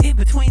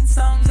between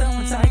songs that will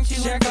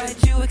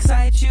excite you,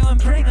 excite you,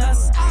 and bring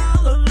us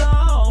all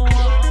along.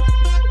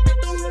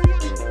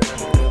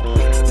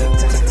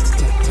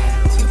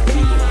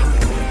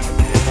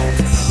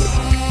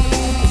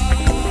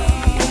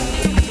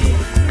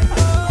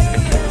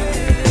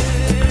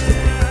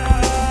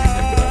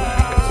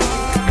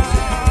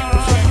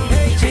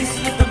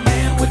 Jason is the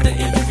man with the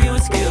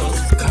interviewing skills.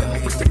 Karl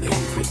is the man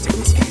with the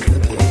whiskey and the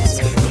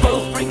pills.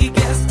 Both bring you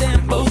guests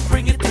and both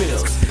bring you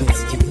thrills.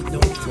 Let's give the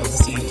note while the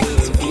scene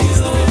feels and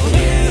feels.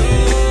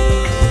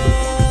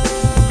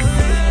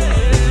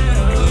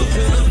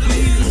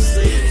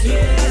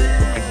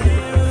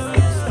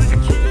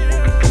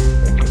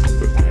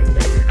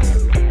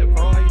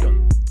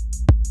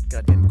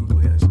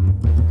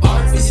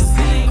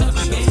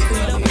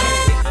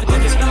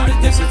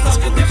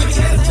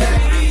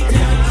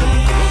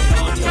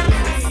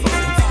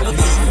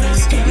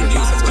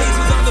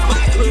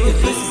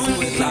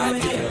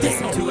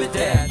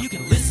 You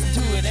can listen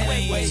to it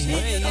any way you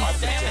want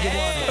to get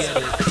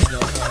it.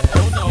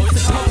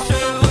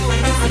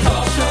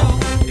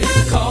 It's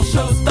a call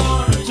show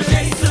starring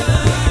Jason.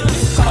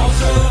 It's a call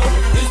show.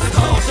 It's a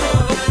call show.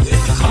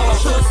 It's a call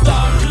show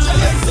starring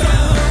Jason.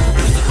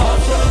 It's a call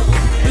show.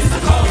 It's a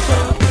call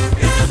show.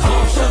 It's a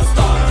call show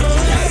starring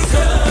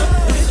Jason.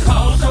 It's a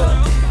call show.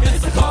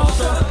 It's a call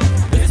show.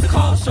 It's a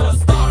call show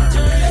starring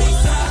Jason.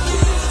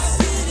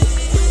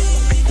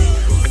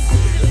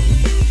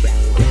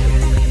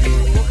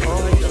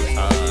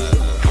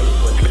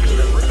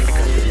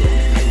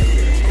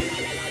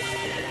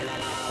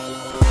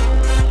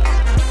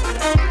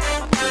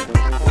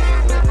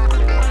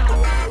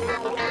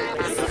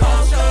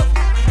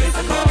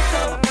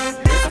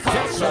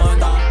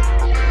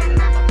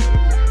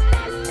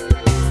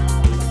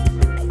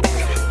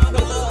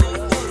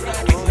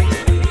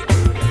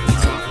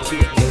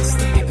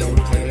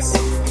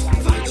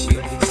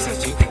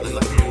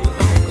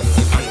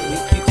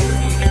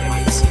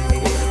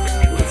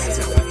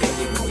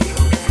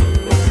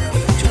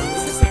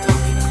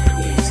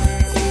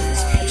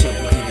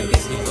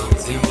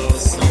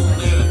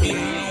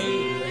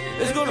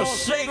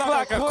 Shake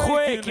like a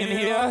quake in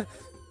here.